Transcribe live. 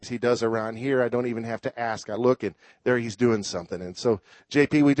he does around here. I don't even have to ask. I look, and there he's doing something. And so,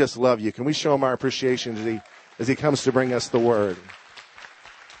 JP, we just love you. Can we show him our appreciation as he comes to bring us the word?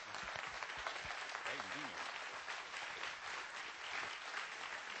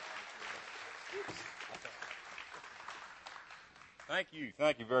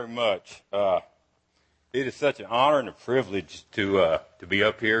 Thank you very much. It is such an honor and a privilege to be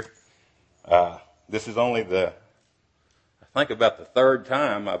up here. This is only about the third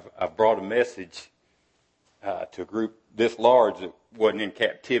time I've brought a message to a group this large that wasn't in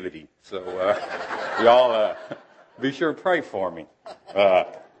captivity. So y'all be sure to pray for me.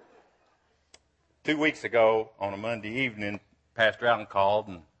 2 weeks ago on a Monday evening, Pastor Allen called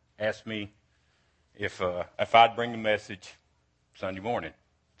and asked me if I'd bring the message Sunday morning,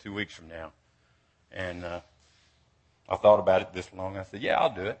 2 weeks from now. And I thought about it this long. I said, yeah,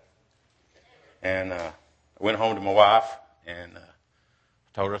 I'll do it. And I went home to my wife and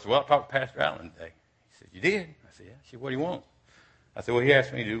told her, I said, well, I talked to Pastor Allen today. He said, you did? I said, yeah. She said, what do you want? I said, well, he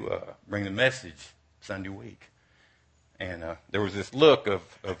asked me to bring the message Sunday week. And there was this look of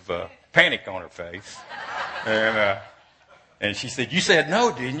panic on her face. And she said, you said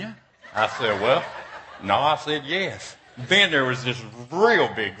no, didn't you? I said, well, no, I said yes. Then there was this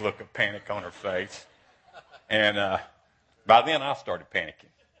real big look of panic on her face. And by then I started panicking.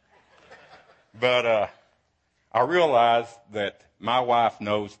 But I realized that my wife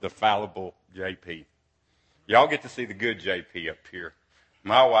knows the fallible JP. Y'all get to see the good JP up here.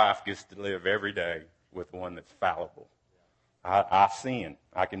 My wife gets to live every day with one that's fallible. I sin.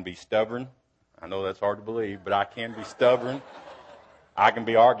 I can be stubborn. I know that's hard to believe, but I can be stubborn. I can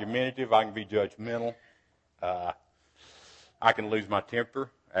be argumentative. I can be judgmental. I can lose my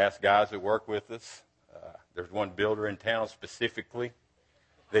temper. Ask guys that work with us. There's one builder in town specifically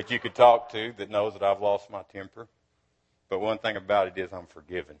that you could talk to that knows that I've lost my temper. But one thing about it is I'm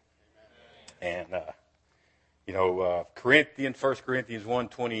forgiven. And, 1 Corinthians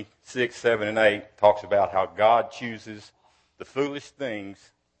 1:26, 7, and 8 talks about how God chooses the foolish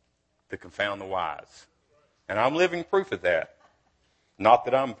things to confound the wise. And I'm living proof of that. Not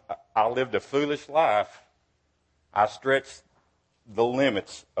that I lived a foolish life. I stretched the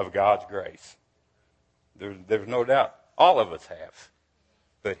limits of God's grace. There's no doubt. All of us have.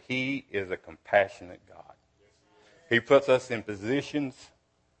 But He is a compassionate God. He puts us in positions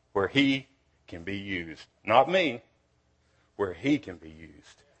where He can be used. Not me, where He can be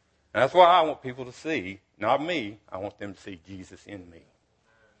used. And that's why I want people to see, not me, I want them to see Jesus in me.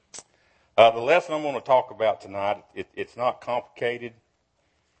 The lesson I'm going to talk about tonight, it's not complicated,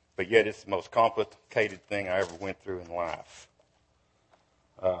 but yet it's the most complicated thing I ever went through in life.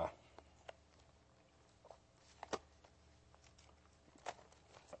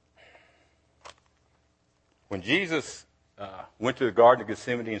 When Jesus went to the Garden of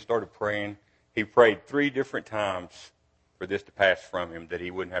Gethsemane and started praying, He prayed 3 different times for this to pass from Him, that He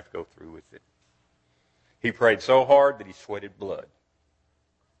wouldn't have to go through with it. He prayed so hard that He sweated blood.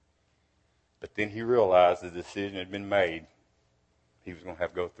 But then He realized the decision had been made. He was going to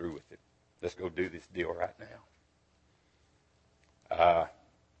have to go through with it. Let's go do this deal right now.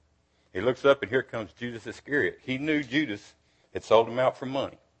 He looks up, and here comes Judas Iscariot. He knew Judas had sold him out for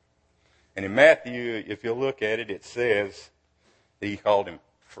money. And in Matthew, if you look at it, it says that he called him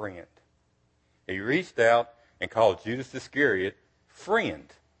friend. He reached out and called Judas Iscariot friend.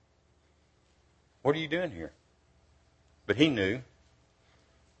 What are you doing here? But he knew.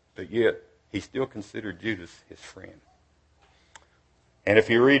 But yet, he still considered Judas his friend. And if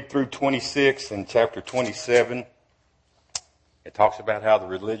you read through 26 and chapter 27, it talks about how the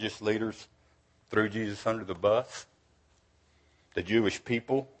religious leaders threw Jesus under the bus. The Jewish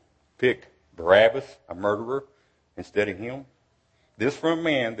people picked Barabbas, a murderer, instead of him. This from a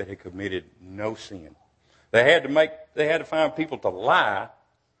man that had committed no sin. They had to find people to lie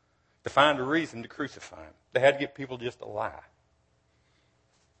to find a reason to crucify him. They had to get people just to lie.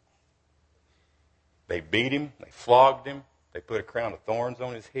 They beat him, they flogged him, they put a crown of thorns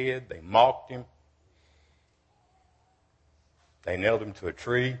on his head, they mocked him. They nailed him to a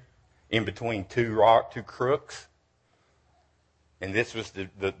tree in between two crooks. And this was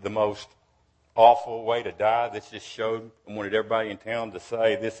the most awful way to die. This just showed and wanted everybody in town to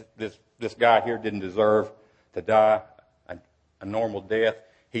say this guy here didn't deserve to die a normal death.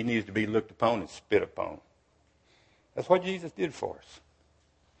 He needs to be looked upon and spit upon. That's what Jesus did for us.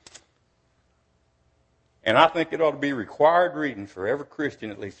 And I think it ought to be required reading for every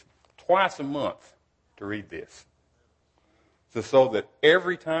Christian at least twice a month to read this. So that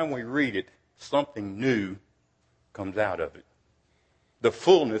every time we read it, something new comes out of it. The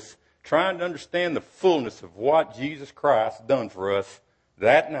fullness, trying to understand the fullness of what Jesus Christ done for us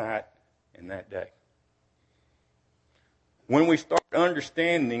that night and that day. When we start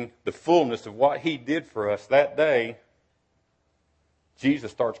understanding the fullness of what he did for us that day,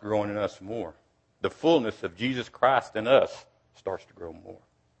 Jesus starts growing in us more. The fullness of Jesus Christ in us starts to grow more.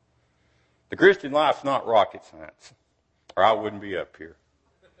 The Christian life's not rocket science, or I wouldn't be up here.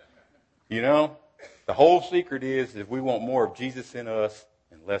 You know, the whole secret is we want more of Jesus in us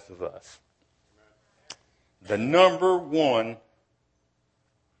and less of us. The number one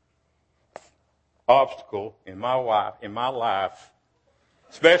obstacle in my life,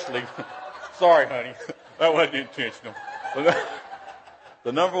 especially, sorry honey, that wasn't intentional.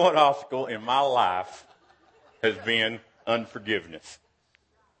 The number one obstacle in my life has been unforgiveness.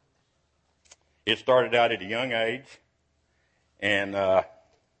 It started out at a young age, and by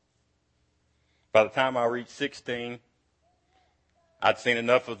the time I reached 16, I'd seen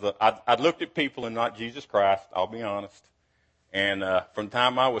enough of I'd looked at people and not Jesus Christ, I'll be honest. And from the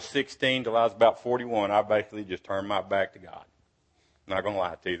time I was 16 till I was about 41, I basically just turned my back to God. I'm not going to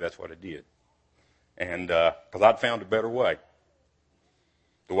lie to you, that's what I did. And because I'd found a better way.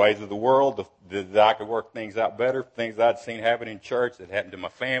 The ways of the world, that I could work things out better, things I'd seen happen in church that happened to my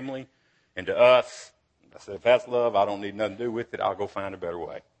family and to us. I said, if that's love, I don't need nothing to do with it. I'll go find a better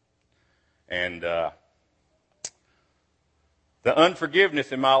way. And the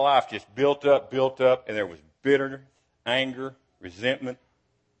unforgiveness in my life just built up, and there was bitterness, anger, resentment.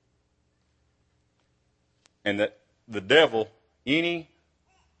 And that the devil, any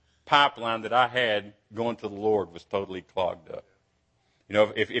pipeline that I had going to the Lord was totally clogged up. You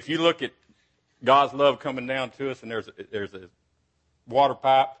know, if you look at God's love coming down to us, and there's a water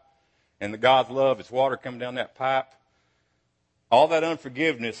pipe, and the God's love is water coming down that pipe, all that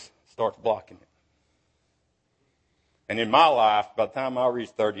unforgiveness starts blocking it. And in my life, by the time I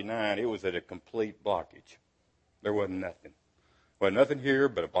reached 39, it was at a complete blockage. There wasn't nothing. Wasn't nothing here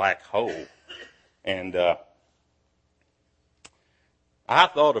but a black hole. And I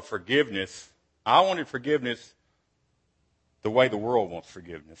thought of forgiveness. I wanted forgiveness the way the world wants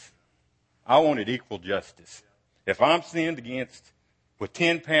forgiveness. I wanted equal justice. If I'm sinned against with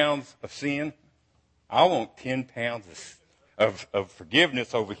 10 pounds of sin, I want 10 pounds of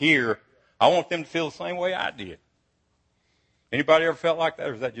forgiveness over here. I want them to feel the same way I did. Anybody ever felt like that,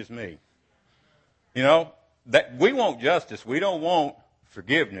 or is that just me? You know, that we want justice. We don't want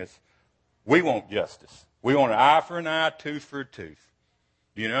forgiveness. We want justice. We want an eye for an eye, tooth for a tooth.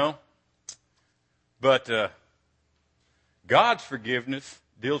 You know? But God's forgiveness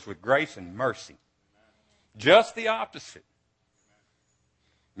deals with grace and mercy. Just the opposite.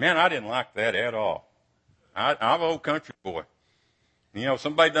 Man, I didn't like that at all. I'm an old country boy. You know, if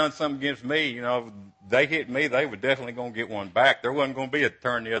somebody done something against me, you know, they hit me, they were definitely going to get one back. There wasn't going to be a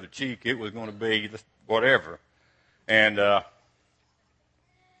turn the other cheek. It was going to be whatever. And as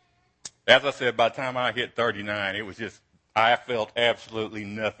I said, by the time I hit 39, it was just, I felt absolutely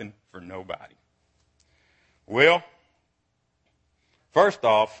nothing for nobody. Well, first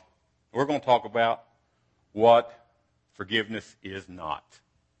off, we're going to talk about what forgiveness is not.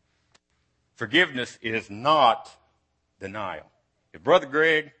 Forgiveness is not denial. If Brother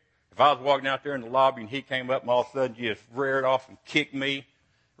Greg, if I was walking out there in the lobby and he came up and all of a sudden just reared off and kicked me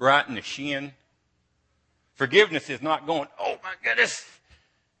right in the shin, forgiveness is not going, oh my goodness,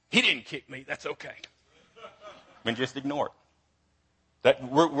 he didn't kick me, that's okay. And just ignore it.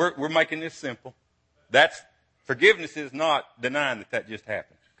 That we're making this simple. Forgiveness is not denying that just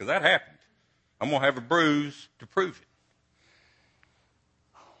happened, because that happened. I'm going to have a bruise to prove it.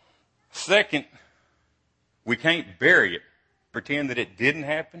 Second, we can't bury it, pretend that it didn't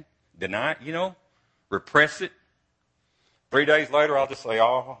happen, deny it, you know, repress it. 3 days later, I'll just say,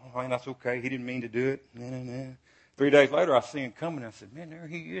 oh, that's okay. He didn't mean to do it. Nah. 3 days later, I see him coming. I said, man, there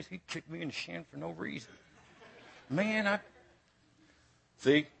he is. He kicked me in the shin for no reason. Man,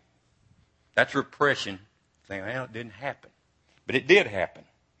 see, that's repression. Saying, well, it didn't happen. But it did happen.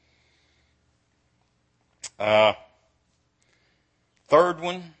 Third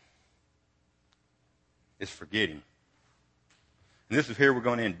one is forgetting. And this is here we're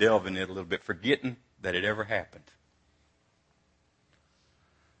going to delve in it a little bit. Forgetting that it ever happened.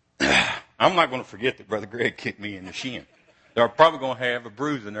 I'm not going to forget that Brother Greg kicked me in the shin. They're probably going to have a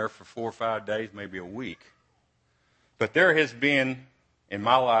bruise in there for 4 or 5 days, maybe a week. But there has been, in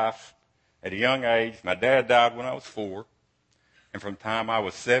my life, at a young age, my dad died when I was 4. And from the time I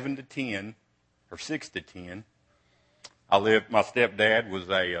was 7 to 10, or 6 to 10, my stepdad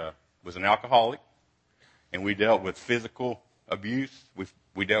was an alcoholic. And we dealt with physical abuse.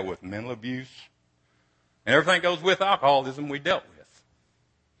 We dealt with mental abuse. And everything goes with alcoholism we dealt with.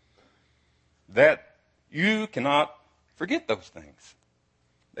 That you cannot forget those things.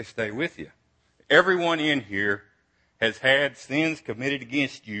 They stay with you. Everyone in here has had sins committed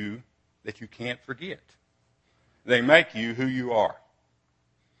against you that you can't forget. They make you who you are.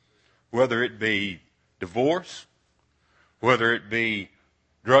 Whether it be divorce, whether it be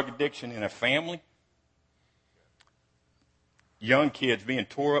drug addiction in a family, young kids being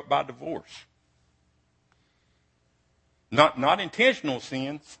tore up by divorce. Not intentional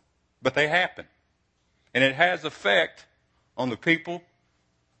sins, but they happen. And it has effect on the people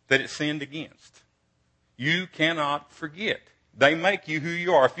that it sinned against. You cannot forget. They make you who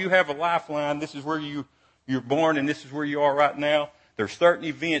you are. If you have a lifeline, this is where you're born and this is where you are right now. There's certain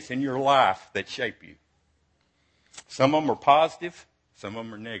events in your life that shape you. Some of them are positive, some of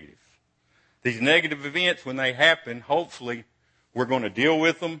them are negative. These negative events, when they happen, hopefully we're going to deal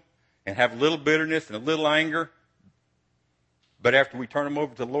with them and have a little bitterness and a little anger. But after we turn them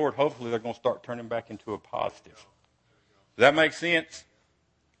over to the Lord, hopefully they're going to start turning back into a positive. Does that make sense?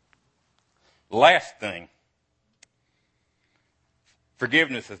 Last thing.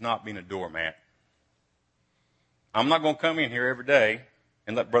 Forgiveness has not been a doormat. I'm not going to come in here every day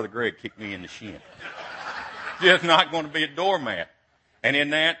and let Brother Greg kick me in the shin. It's not going to be a doormat. And in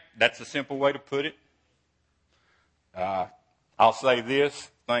that's a simple way to put it. I'll say this.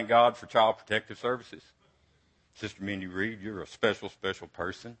 Thank God for Child Protective Services. Sister Mindy Reed, you're a special, special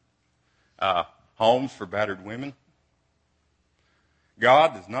person. Homes for battered women.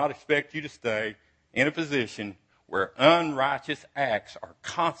 God does not expect you to stay in a position where unrighteous acts are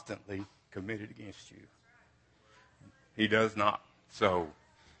constantly committed against you. He does not. So,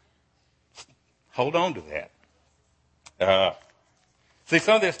 hold on to that. See,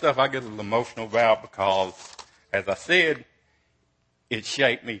 some of this stuff I get a little emotional about because, as I said, it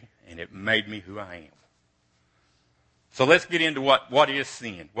shaped me and it made me who I am. So let's get into what is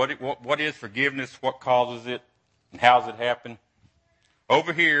sin. What is forgiveness? What causes it? And how does it happen?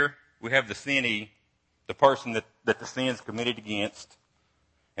 Over here, we have the sinnee, the person that the sin's committed against.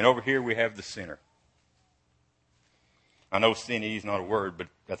 And over here, we have the sinner. I know sinnee is not a word, but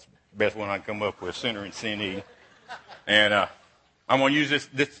that's the best one I can come up with, sinner and sinnee. And I'm going to use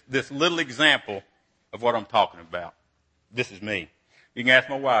this little example of what I'm talking about. This is me. You can ask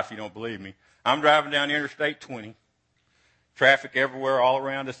my wife if you don't believe me. I'm driving down Interstate 20. Traffic everywhere all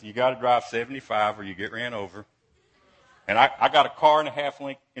around us, and you got to drive 75 or you get ran over. And I got a car and a half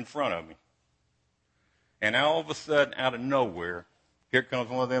length in front of me. And all of a sudden, out of nowhere, here comes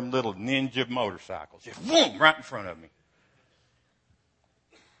one of them little ninja motorcycles. Just boom, right in front of me.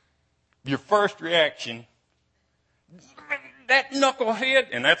 Your first reaction, that knucklehead,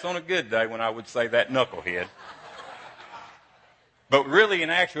 and that's on a good day when I would say that knucklehead. But really, in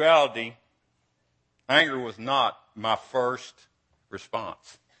actuality, anger was not my first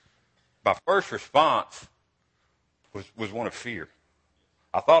response. My first response was one of fear.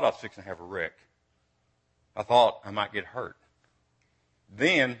 I thought I was fixing to have a wreck. I thought I might get hurt.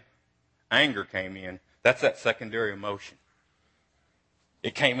 Then anger came in. That's that secondary emotion.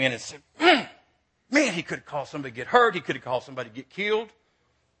 It came in and said, man, he could have caused somebody to get hurt. He could have caused somebody to get killed.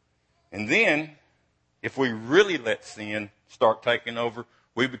 And then, if we really let sin start taking over,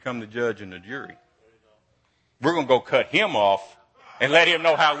 we become the judge and the jury. We're going to go cut him off and let him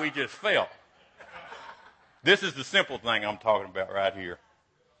know how we just felt. This is the simple thing I'm talking about right here.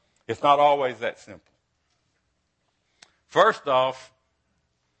 It's not always that simple. First off,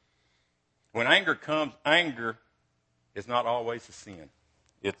 when anger comes, anger is not always a sin.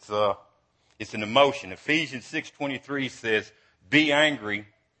 It's an emotion. Ephesians 6:23 says, be angry,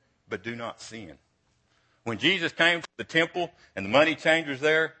 but do not sin. When Jesus came to the temple and the money changers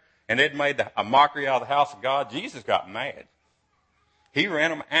there, and they'd made a mockery out of the house of God, Jesus got mad. He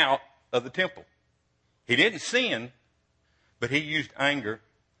ran them out of the temple. He didn't sin, but he used anger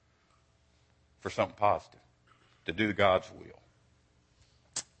for something positive, to do God's will.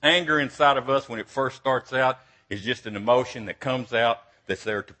 Anger inside of us, when it first starts out, is just an emotion that comes out that's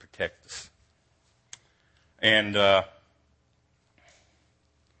there to protect us. And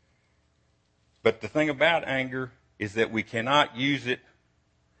but the thing about anger is that we cannot use it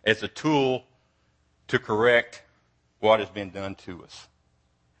as a tool to correct what has been done to us.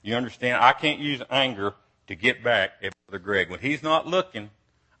 You understand? I can't use anger to get back at Brother Greg. When he's not looking,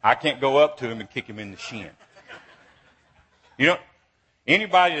 I can't go up to him and kick him in the shin. You know,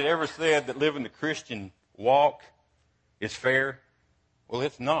 anybody that ever said that living the Christian walk is fair, well,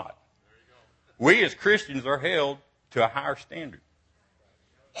 it's not. We as Christians are held to a higher standard.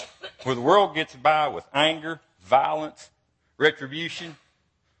 Where the world gets by with anger, violence, retribution,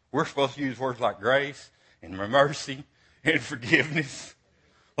 we're supposed to use words like grace and mercy and forgiveness.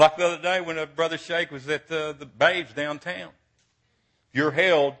 Like the other day when Brother Shake was at the Babes downtown. You're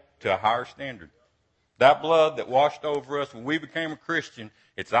held to a higher standard. That blood that washed over us when we became a Christian,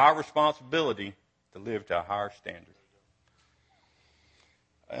 it's our responsibility to live to a higher standard.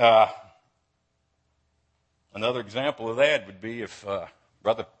 Another example of that would be if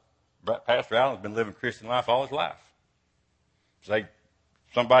Pastor Allen's been living a Christian life all his life. Say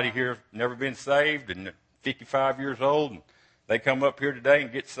somebody here never been saved and 55 years old, and they come up here today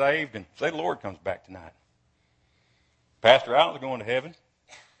and get saved, and say the Lord comes back tonight. Pastor Allen's going to heaven.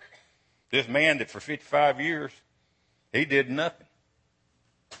 This man that for 55 years, he did nothing.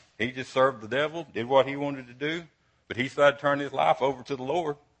 He just served the devil, did what he wanted to do, but he decided to turn his life over to the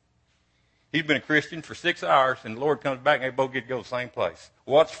Lord. He's been a Christian for 6 hours, and the Lord comes back, and they both get to go to the same place.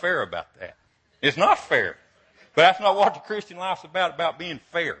 What's fair about that? It's not fair. But that's not what the Christian life's about being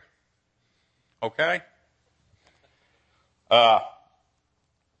fair. Okay?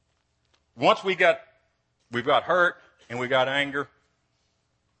 Once we've got hurt and we got anger,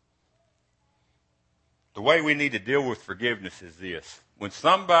 the way we need to deal with forgiveness is this. When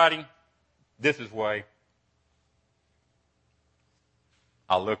somebody, this is the way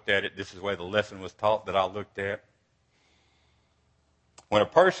I looked at it. This is the way the lesson was taught that I looked at. When a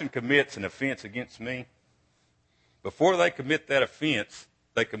person commits an offense against me, before they commit that offense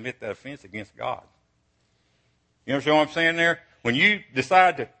against God. You understand what I'm saying there? When you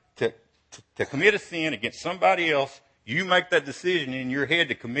decide to commit a sin against somebody else, you make that decision in your head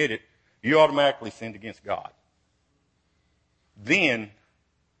to commit it, you automatically sinned against God. Then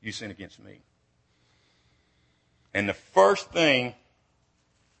you sin against me. And the first thing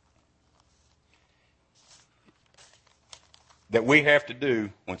that we have to do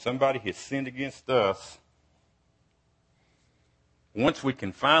when somebody has sinned against us, once we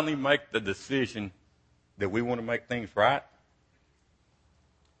can finally make the decision that we want to make things right,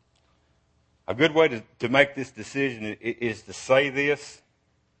 a good way to make this decision is to say this.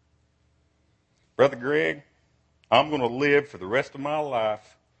 Brother Greg, I'm going to live for the rest of my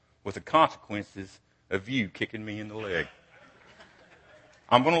life with the consequences of you kicking me in the leg.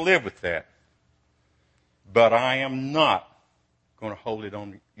 I'm going to live with that. But I am not going to hold it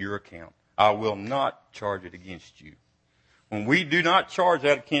on your account. I will not charge it against you. When we do not charge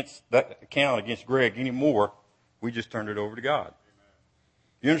that account against Greg anymore, we just turn it over to God.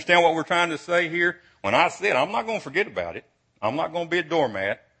 You understand what we're trying to say here? When I said I'm not going to forget about it, I'm not going to be a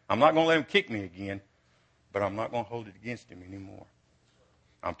doormat, I'm not going to let him kick me again, but I'm not going to hold it against him anymore.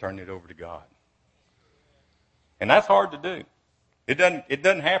 I'm turning it over to God. And that's hard to do. It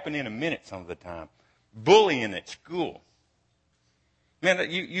doesn't happen in a minute some of the time. Bullying at school.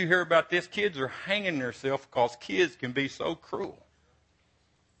 Man, you hear about this. Kids are hanging themselves because kids can be so cruel.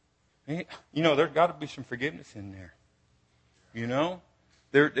 You know, there's got to be some forgiveness in there. You know?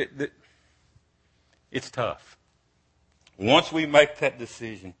 It's tough. Once we make that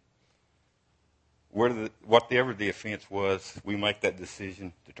decision, whatever the offense was, we make that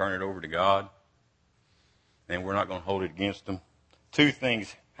decision to turn it over to God, and we're not going to hold it against them. Two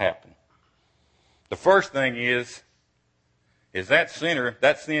things happen. The first thing is that sin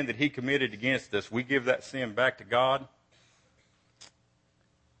that he committed against us, we give that sin back to God.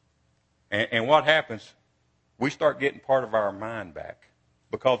 And what happens? We start getting part of our mind back.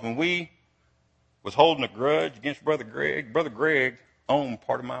 Because when we was holding a grudge against Brother Greg owned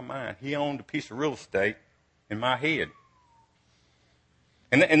part of my mind. He owned a piece of real estate in my head.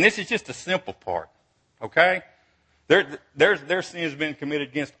 And this is just a simple part, okay? There's sins been committed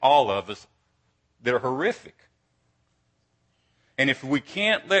against all of us that are horrific. And if we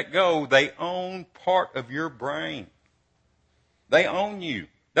can't let go, they own part of your brain. They own you.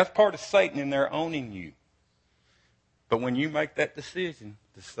 That's part of Satan in there owning you. But when you make that decision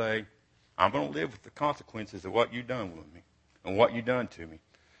to say, I'm going to live with the consequences of what you've done with me and what you've done to me.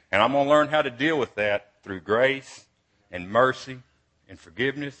 And I'm going to learn how to deal with that through grace and mercy and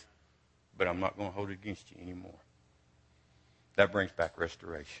forgiveness, but I'm not going to hold it against you anymore. That brings back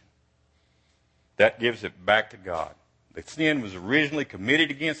restoration. That gives it back to God. The sin was originally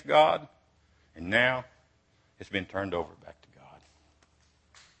committed against God, and now it's been turned over back to God.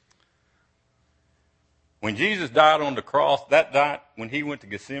 When Jesus died on the cross, that night when he went to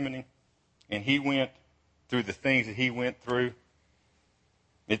Gethsemane and he went through the things that he went through,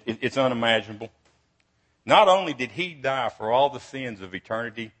 it's unimaginable. Not only did he die for all the sins of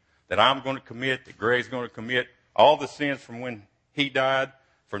eternity that I'm going to commit, that Greg's going to commit, all the sins from when he died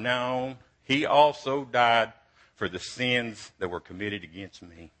from now on, he also died for the sins that were committed against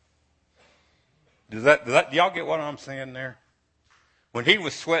me. Do y'all get what I'm saying there? When he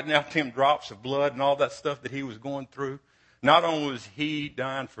was sweating out them drops of blood and all that stuff that he was going through, not only was he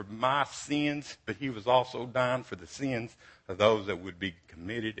dying for my sins, but he was also dying for the sins of those that would be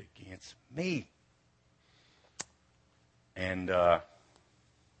committed against me. And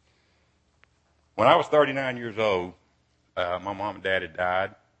when I was 39 years old, my mom and dad had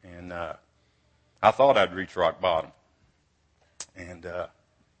died, and I thought I'd reach rock bottom. And I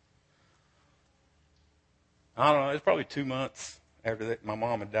don't know, it was probably 2 months after that my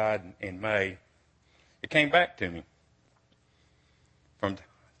mom had died in May. It came back to me. From the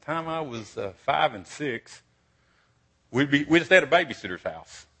time I was 5 and 6, we just had a babysitter's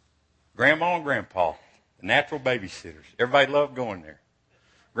house. Grandma and Grandpa, the natural babysitters. Everybody loved going there.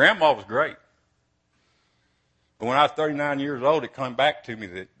 Grandma was great. But when I was 39 years old, it came back to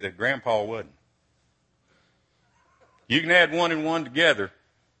me that Grandpa wasn't. You can add one and one together,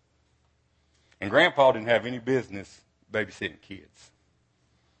 and Grandpa didn't have any business babysitting kids.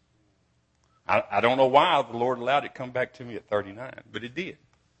 I don't know why the Lord allowed it to come back to me at 39, but it did.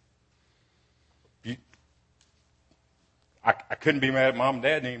 I couldn't be mad at Mom and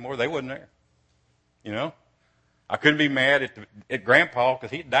Dad anymore. They wasn't there. You know? I couldn't be mad at Grandpa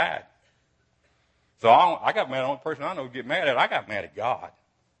because he had died. So I got mad at the only person I know to get mad at. I got mad at God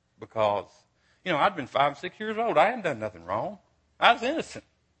because, I'd been 5 and 6 years old. I hadn't done nothing wrong. I was innocent.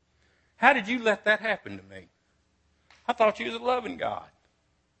 How did you let that happen to me? I thought you was a loving God.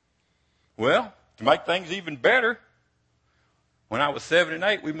 Well, to make things even better, when I was 7 and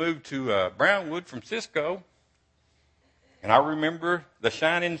 8, we moved to Brownwood from Cisco. And I remember the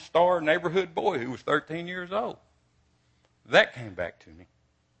shining star neighborhood boy who was 13 years old. That came back to me.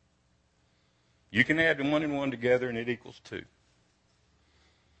 You can add one and one together and it equals 2.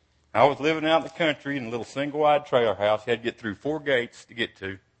 I was living out in the country in a little single-wide trailer house. You had to get through 4 gates to get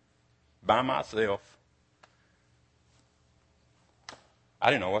to by myself. I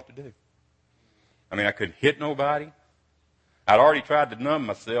didn't know what to do. I couldn't hit nobody. I'd already tried to numb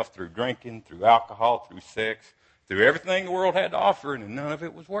myself through drinking, through alcohol, through sex, through everything the world had to offer, and none of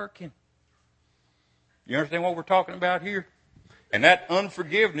it was working. You understand what we're talking about here? And that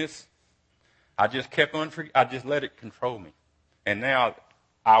unforgiveness, I just I just let it control me. And now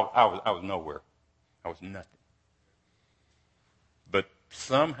I was nowhere. I was nothing. But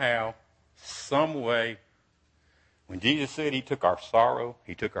somehow, some way, when Jesus said he took our sorrow,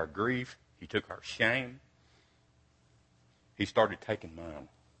 he took our grief, he took our shame, he started taking mine.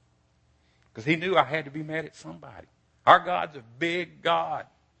 Because he knew I had to be mad at somebody. Our God's a big God.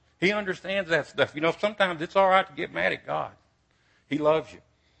 He understands that stuff. Sometimes it's all right to get mad at God. He loves you.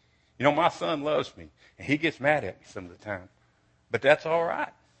 My son loves me, and he gets mad at me some of the time. But that's all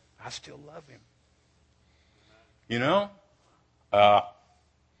right. I still love him. It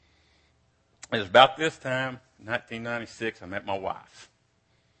was about this time, 1996, I met my wife.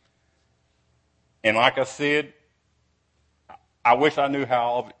 And like I said, I wish I knew how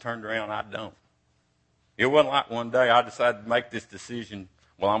all of it turned around. I don't. It wasn't like one day I decided to make this decision,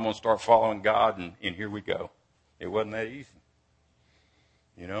 well, I'm going to start following God, and here we go. It wasn't that easy.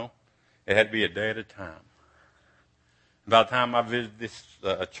 It had to be a day at a time. By the time I visited this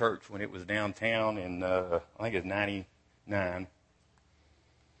church when it was downtown in, I think it was 99,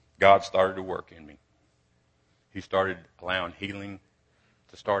 God started to work in me. He started allowing healing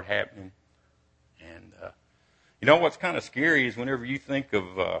to start happening. And what's kind of scary is whenever you think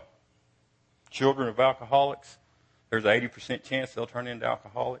of children of alcoholics, there's an 80% chance they'll turn into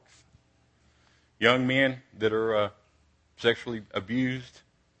alcoholics. Young men that are sexually abused,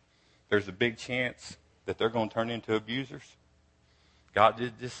 there's a big chance that they're going to turn into abusers. God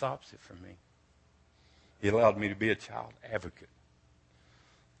did this opposite for me. He allowed me to be a child advocate.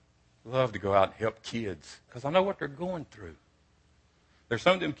 Love to go out and help kids because I know what they're going through. There's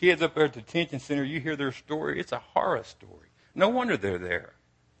some of them kids up there at the detention center, you hear their story, it's a horror story. No wonder they're there.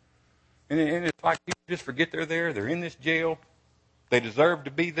 And it's like people just forget they're there. They're in this jail. They deserve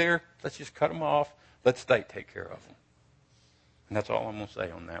to be there. Let's just cut them off. Let the state take care of them. And that's all I'm going to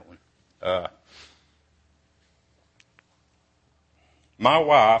say on that one. My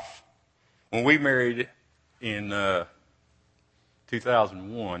wife, when we married in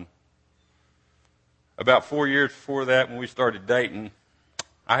 2001, about 4 years before that, when we started dating,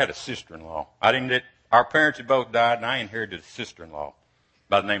 I had a sister-in-law. Our parents had both died, and I inherited a sister-in-law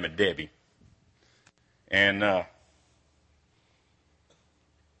by the name of Debbie. And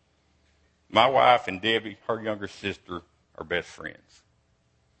my wife and Debbie, her younger sister, are best friends.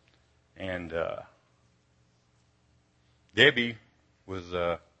 And Debbie was,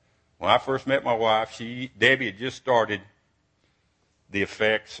 when I first met my wife, Debbie had just started the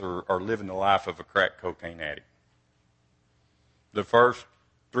effects or living the life of a crack cocaine addict. The first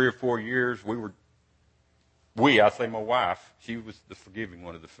 3 or 4 years, I say my wife, she was the forgiving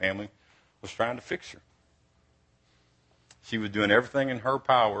one of the family, was trying to fix her. She was doing everything in her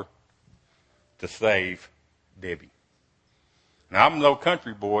power to save Debbie. Now, I'm no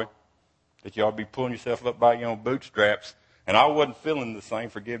country boy that y'all be pulling yourself up by your own bootstraps, and I wasn't feeling the same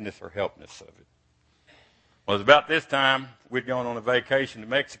forgiveness or helpness of it. Well, it was about this time we'd gone on a vacation to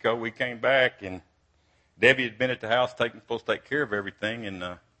Mexico. We came back, and Debbie had been at the house supposed to take care of everything,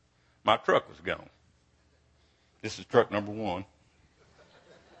 and my truck was gone. This is truck number 1.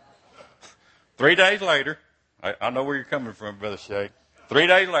 3 days later, I know where you're coming from, Brother Shay. 3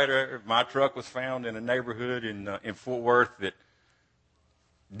 days later, my truck was found in a neighborhood in Fort Worth that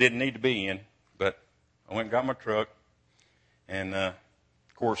didn't need to be in, but I went and got my truck. And, of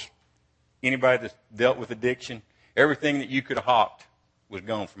course, anybody that's dealt with addiction, everything that you could have hawked was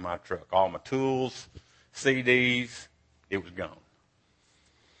gone from my truck. All my tools, CDs, it was gone.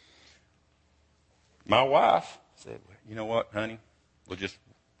 My wife said, "You know what, honey? We're just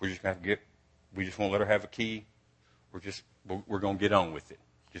going to have to we just won't let her have a key. We're going to get on with it.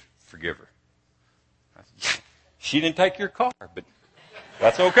 Just forgive her." I said, "She didn't take your car, but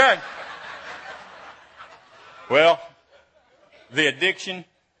that's okay." Well, the addiction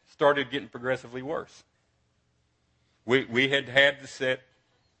started getting progressively worse. We had to set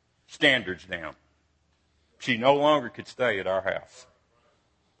standards down. She no longer could stay at our house.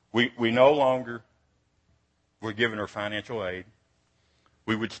 We no longer were giving her financial aid.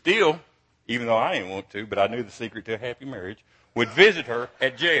 We would still, even though I didn't want to, but I knew the secret to a happy marriage, would visit her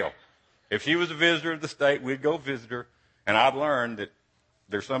at jail. If she was a visitor of the state, we'd go visit her, and I'd learned that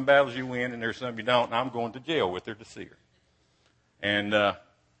there's some battles you win and there's some you don't, and I'm going to jail with her to see her. And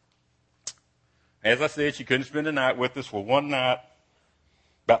as I said, she couldn't spend the night with us. Well, one night,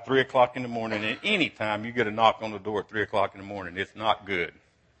 about 3 o'clock in the morning, and any time you get a knock on the door at 3 o'clock in the morning, it's not good.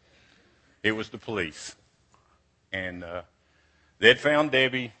 It was the police. And they'd found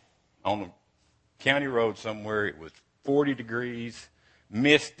Debbie on a county road somewhere. It was 40 degrees,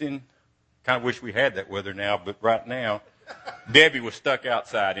 misting. Kind of wish we had that weather now, but right now, Debbie was stuck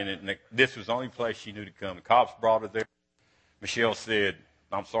outside in it, and this was the only place she knew to come. The cops brought her there. Michelle said,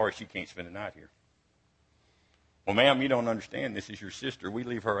 "I'm sorry, she can't spend the night here." "Well, ma'am, you don't understand. This is your sister. We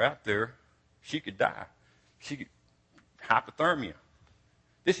leave her out there, she could die. She could hypothermia.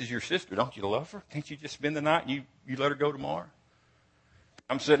 This is your sister. Don't you love her? Can't you just spend the night and you let her go tomorrow?"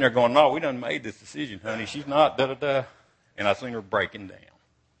 I'm sitting there going, "No, we done made this decision, honey. She's not da-da-da." And I seen her breaking down.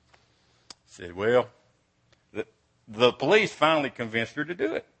 I said, well, the police finally convinced her to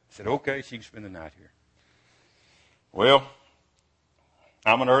do it. I said, okay, she can spend the night here. Well,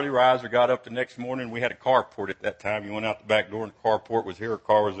 I'm an early riser, got up the next morning. We had a carport at that time. You went out the back door and the carport was here, her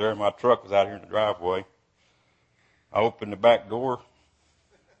car was there, and my truck was out here in the driveway. I opened the back door,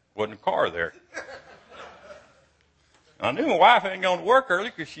 wasn't a car there. I knew my wife hadn't gone to work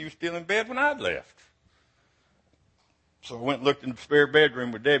early because she was still in bed when I'd left. So I went and looked in the spare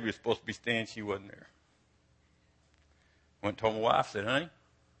bedroom where Debbie was supposed to be staying. She wasn't there. Went and told my wife, said, "Honey,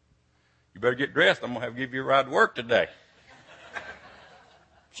 you better get dressed. I'm going to have to give you a ride to work today."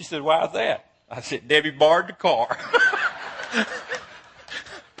 She said, "Why is that?" I said, "Debbie borrowed the car."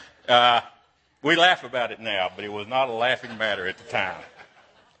 We laugh about it now, but it was not a laughing matter at the time.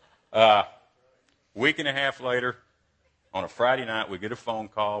 Week and a half later, on a Friday night, we get a phone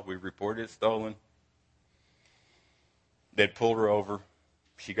call. We reported it stolen. They'd pulled her over.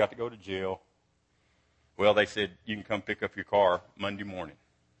 She got to go to jail. Well, they said, "You can come pick up your car Monday morning."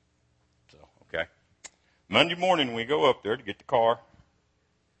 So, okay. Monday morning, we go up there to get the car.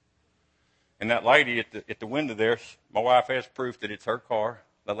 And that lady at the window there, my wife has proof that it's her car.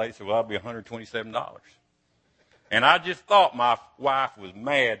 That lady said, "Well, that'll be $127. And I just thought my wife was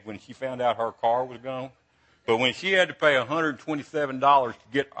mad when she found out her car was gone. But when she had to pay $127 to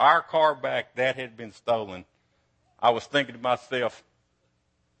get our car back that had been stolen, I was thinking to myself,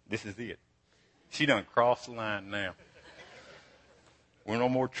 this is it. She done crossed the line now. We're no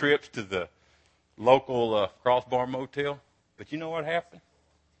more trips to the local Crossbar Motel. But you know what happened?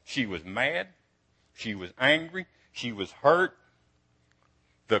 She was mad. She was angry. She was hurt.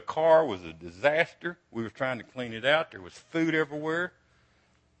 The car was a disaster. We were trying to clean it out. There was food everywhere.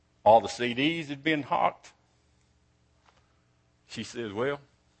 All the CDs had been hawked. She says, "Well,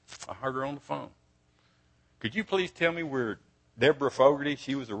 I heard her on the phone. Could you please tell me where Deborah Fogarty,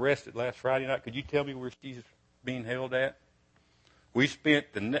 she was arrested last Friday night. Could you tell me where she's being held at?" We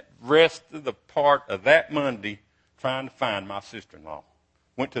spent the rest of the part of that Monday trying to find my sister-in-law.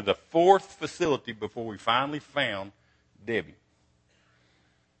 Went to the 4th facility before we finally found Debbie.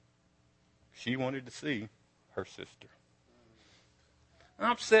 She wanted to see her sister.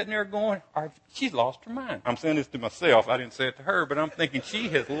 I'm sitting there going, she's lost her mind. I'm saying this to myself. I didn't say it to her, but I'm thinking she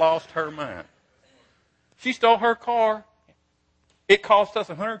has lost her mind. She stole her car, It cost us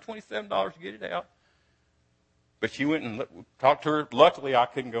 $127 to get it out. But she went and talked to her. Luckily, I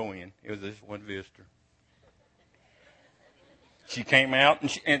couldn't go in. It was just one visitor. She came out,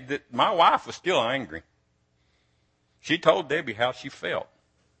 and my wife was still angry. She told Debbie how she felt.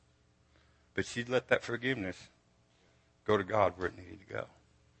 But she'd let that forgiveness go to God where it needed to go.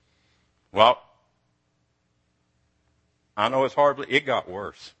 Well, I know it's hard, but it got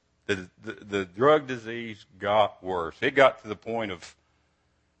worse. The drug disease got worse. It got to the point of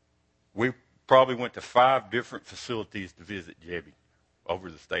we probably went to 5 different facilities to visit Debbie over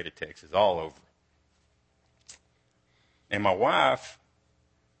the state of Texas, all over. And my wife,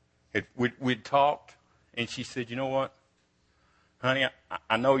 we'd talked, and she said, you know what, honey,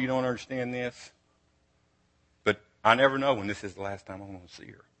 I know you don't understand this, but I never know when this is the last time I'm going to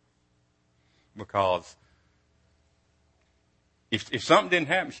see her. Because if something didn't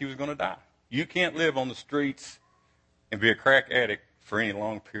happen, she was going to die. You can't live on the streets and be a crack addict for any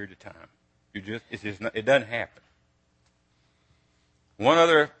long period of time. It doesn't happen. One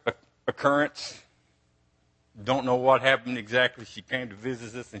other occurrence, don't know what happened exactly. She came to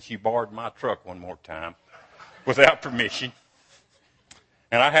visit us and she borrowed my truck one more time without permission.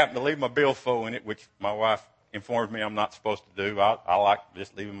 And I happened to leave my billfold in it, which my wife informs me I'm not supposed to do. I like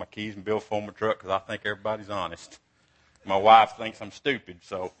just leaving my keys and billfold in my truck because I think everybody's honest. My wife thinks I'm stupid,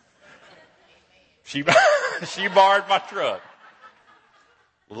 so she borrowed my truck.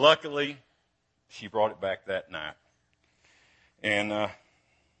 Luckily, she brought it back that night. And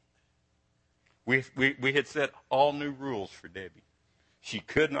we had set all new rules for Debbie. She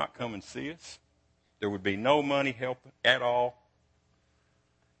could not come and see us. There would be no money help at all.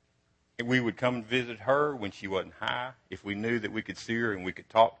 And we would come and visit her when she wasn't high, if we knew that we could see her and we could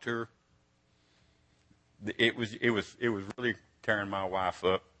talk to her. It was really tearing my wife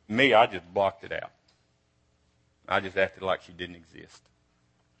up. Me, I just blocked it out. I just acted like she didn't exist.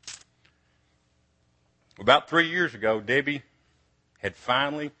 About 3 years ago, Debbie had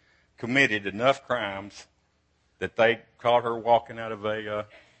finally committed enough crimes that they caught her walking out of a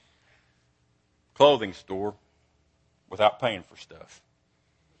clothing store without paying for stuff.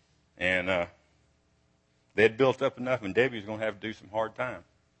 And they'd built up enough, and Debbie was going to have to do some hard time.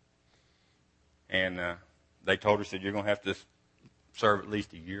 And they told her, said, you're going to have to serve at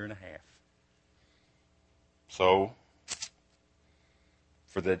least 1.5 years. So,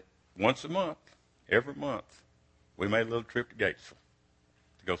 for the once a month, every month, we made a little trip to Gatesville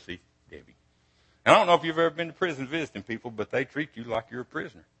to go see Debbie. And I don't know if you've ever been to prison visiting people, but they treat you like you're a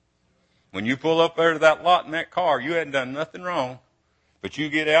prisoner. When you pull up there to that lot in that car, you hadn't done nothing wrong. But you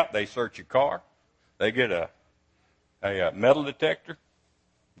get out, they search your car. They get a metal detector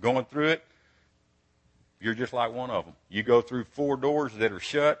going through it. You're just like one of them. You go through 4 doors that are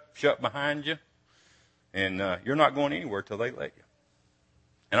shut behind you, and you're not going anywhere till they let you.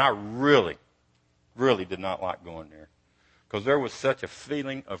 And I really, really did not like going there because there was such a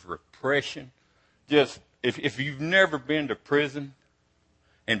feeling of repression. Just if you've never been to prison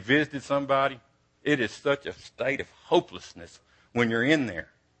and visited somebody, it is such a state of hopelessness when you're in there.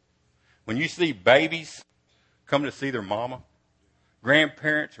 When you see babies come to see their mama,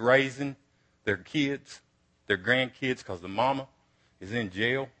 grandparents raising their kids, their grandkids because the mama is in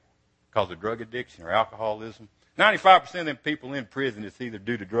jail because of drug addiction or alcoholism. 95% of them people in prison is either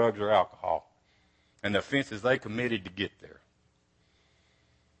due to drugs or alcohol and the offenses they committed to get there.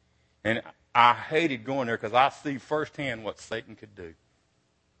 And I hated going there because I see firsthand what Satan could do.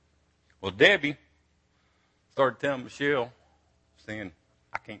 Well, Debbie started telling Michelle, saying,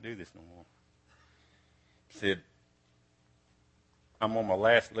 I can't do this no more. Said, I'm on my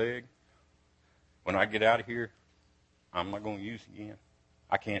last leg. When I get out of here, I'm not going to use it again.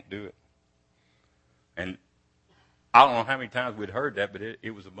 I can't do it. And I don't know how many times we'd heard that, but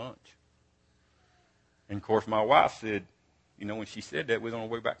it was a bunch. And, of course, my wife said, when she said that, we was on our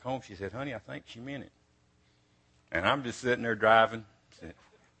way back home, she said, honey, I think she meant it. And I'm just sitting there driving,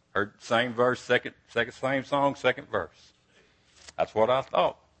 heard same verse, second same song, second verse. That's what I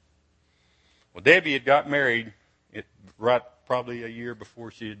thought. Well, Debbie had got married right probably a year before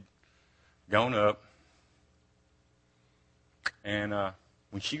she had gone up. And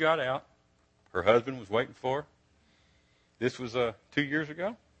when she got out, her husband was waiting for her. This was 2 years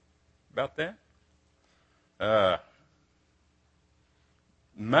ago, about that.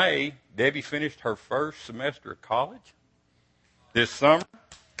 May, Debbie finished her first semester of college. This summer,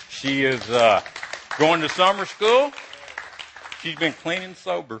 she is going to summer school. She's been clean and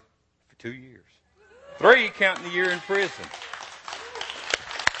sober for 2 years. 3, counting the year in prison.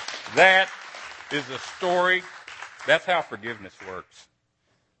 That is a story. That's how forgiveness works.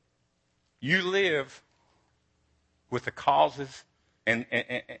 You live with the causes and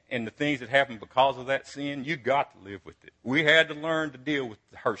the things that happened because of that sin, you got to live with it. We had to learn to deal with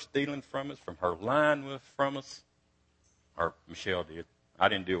her stealing from us, from her lying from us. Or Michelle did. I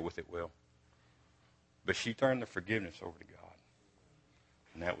didn't deal with it well. But she turned the forgiveness over to God.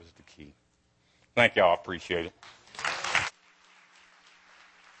 And that was the key. Thank y'all. I appreciate it.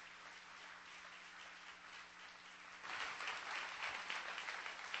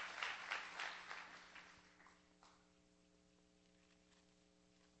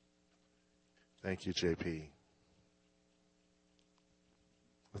 Thank you, JP.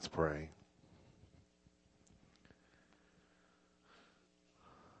 Let's pray.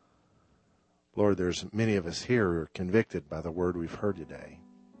 Lord, there's many of us here who are convicted by the word we've heard today.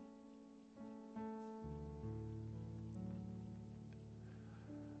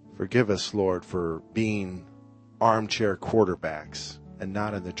 Forgive us, Lord, for being armchair quarterbacks and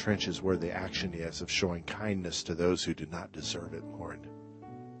not in the trenches where the action is of showing kindness to those who do not deserve it, Lord.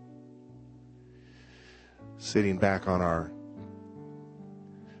 Sitting back on our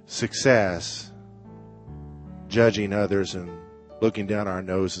success, judging others and looking down our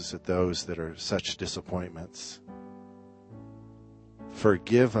noses at those that are such disappointments.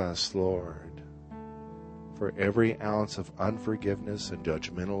 Forgive us, Lord, for every ounce of unforgiveness and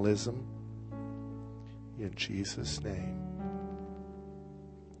judgmentalism. In Jesus' name.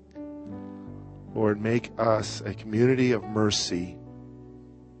 Lord, make us a community of mercy,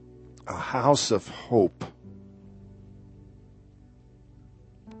 a house of hope,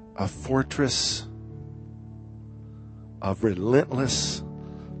 a fortress of relentless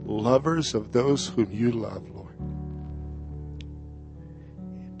lovers of those whom you love, Lord.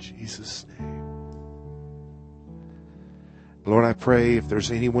 In Jesus' name. Lord, I pray if there's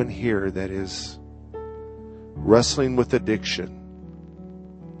anyone here that is wrestling with addiction,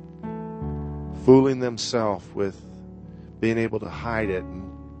 fooling themselves with being able to hide it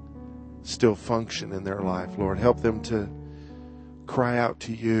and still function in their life, Lord, help them to cry out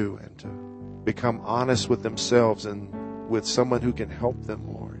to you and to become honest with themselves and with someone who can help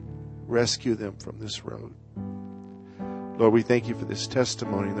them, Lord. Rescue them from this road. Lord, we thank you for this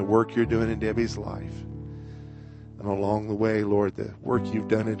testimony and the work you're doing in Debbie's life. And along the way, Lord, the work you've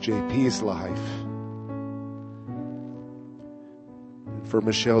done in JP's life. And for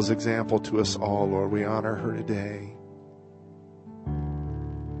Michelle's example to us all, Lord, we honor her today.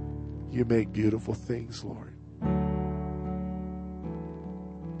 You make beautiful things, Lord.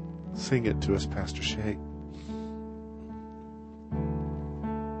 Sing it to us, Pastor Shay.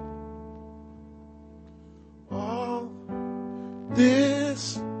 All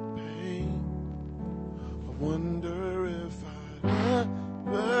this pain, I wonder if I'd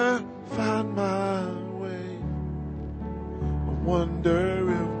ever find my way. I wonder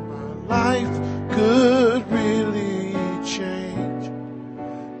if my life could really change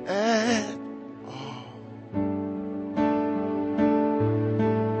at all.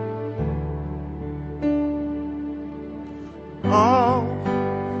 All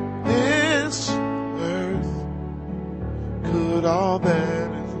this earth, could all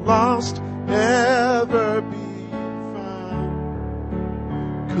that is lost ever be found?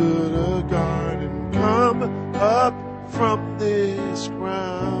 Could a garden come up from this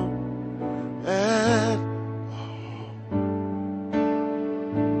ground at all?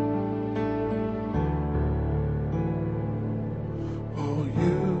 Oh,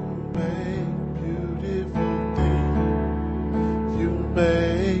 you make beautiful things. You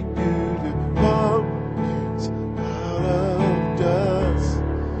make beautiful things out of dust.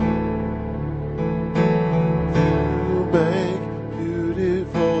 You make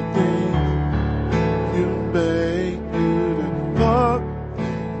beautiful things. You make beautiful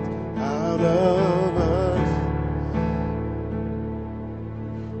things out of us.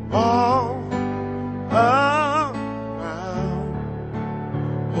 All around,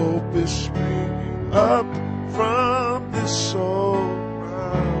 hope is springing up from this soul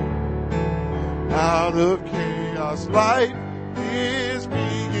ground. Out of chaos, light is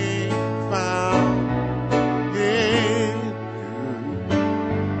being found in you.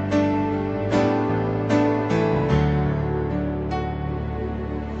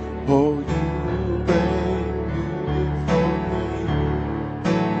 Oh, you make beautiful things.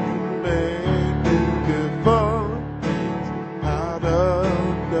 You make beautiful things out of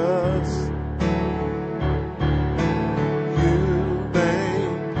dust. You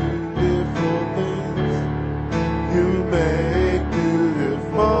make beautiful things. You make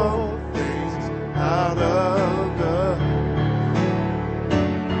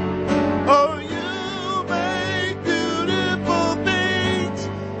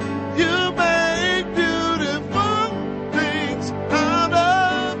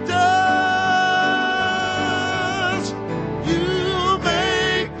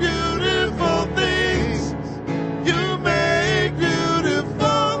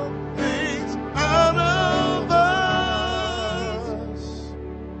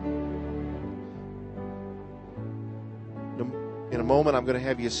In a moment, I'm going to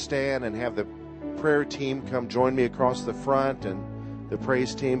have you stand and have the prayer team come join me across the front, and the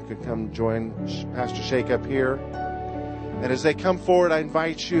praise team can come join Pastor Shake up here. And as they come forward, I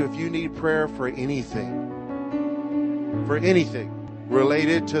invite you, if you need prayer for anything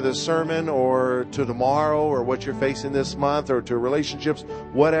related to the sermon or to tomorrow or what you're facing this month or to relationships,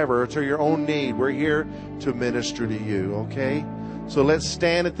 whatever, or to your own need, we're here to minister to you, okay? So let's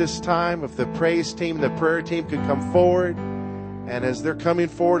stand at this time. If the praise team, the prayer team could come forward. And as they're coming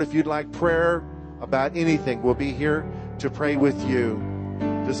forward, if you'd like prayer about anything, we'll be here to pray with you.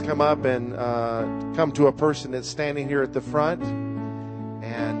 Just come up and come to a person that's standing here at the front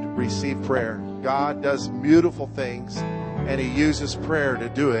and receive prayer. God does beautiful things, and He uses prayer to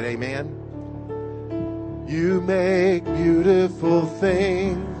do it. Amen. You make beautiful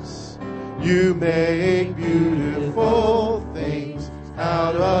things. You make beautiful things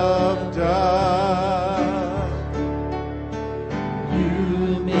out of dust.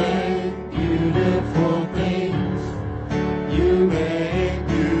 You make beautiful things. You make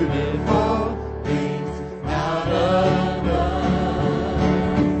beautiful things out of dust.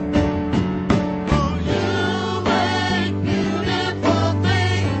 Oh, you make beautiful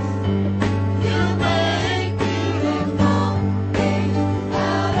things. You make beautiful things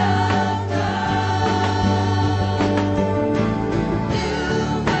out of dust. You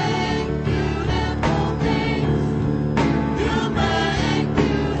make beautiful things. You make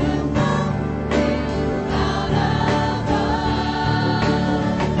beautiful things out of dust.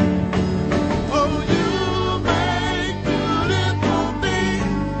 Oh, you make beautiful things.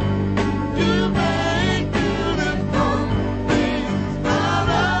 You make beautiful things out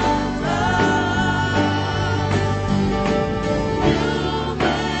of dust. You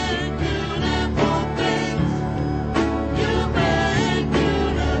make beautiful things. You make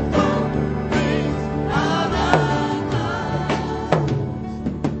beautiful things out of dust.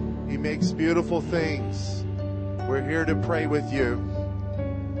 He makes beautiful things. We're here to pray with you.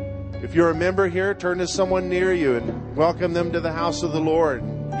 If you're a member here, turn to someone near you and welcome them to the house of the Lord.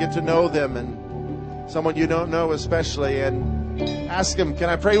 Get to know them, and someone you don't know especially, and ask them, can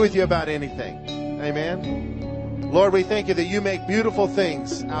I pray with you about anything? Amen. Lord, we thank you that you make beautiful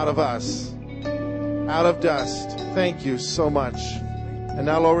things out of us, out of dust. Thank you so much. And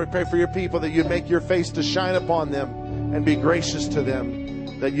now, Lord, we pray for your people that you make your face to shine upon them and be gracious to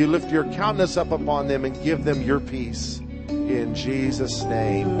them, that you lift your countenance up upon them and give them your peace. In Jesus'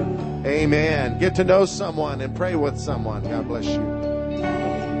 name, amen. Get to know someone and pray with someone. God bless you.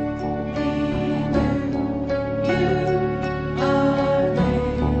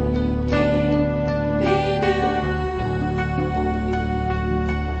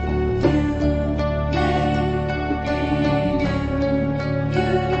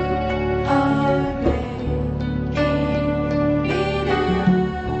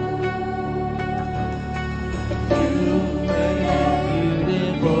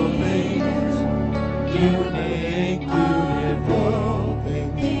 Beautiful things. You make beautiful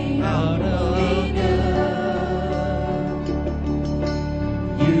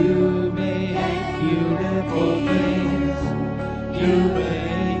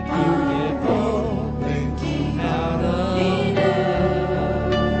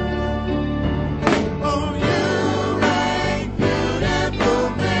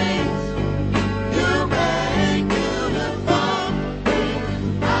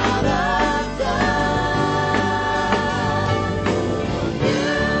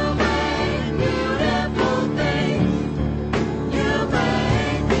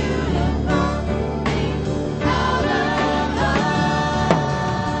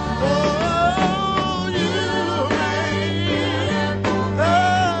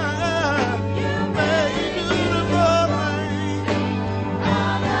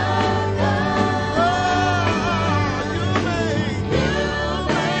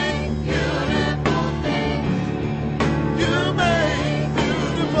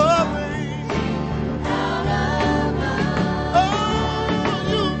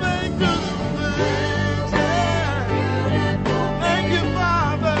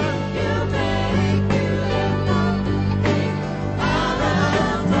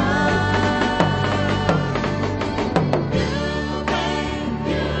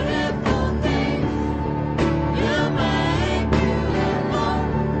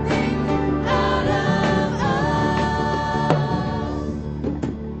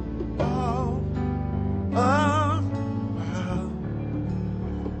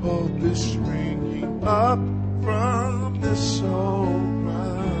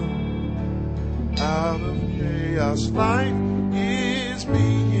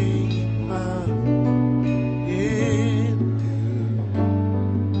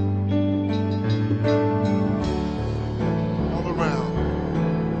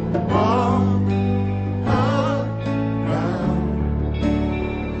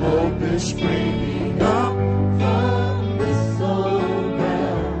Fish springing up from this old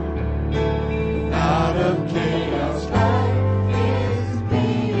ground. Out of chaos, life is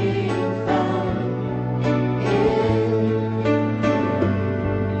being found.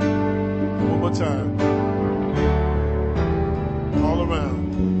 One more time. All around.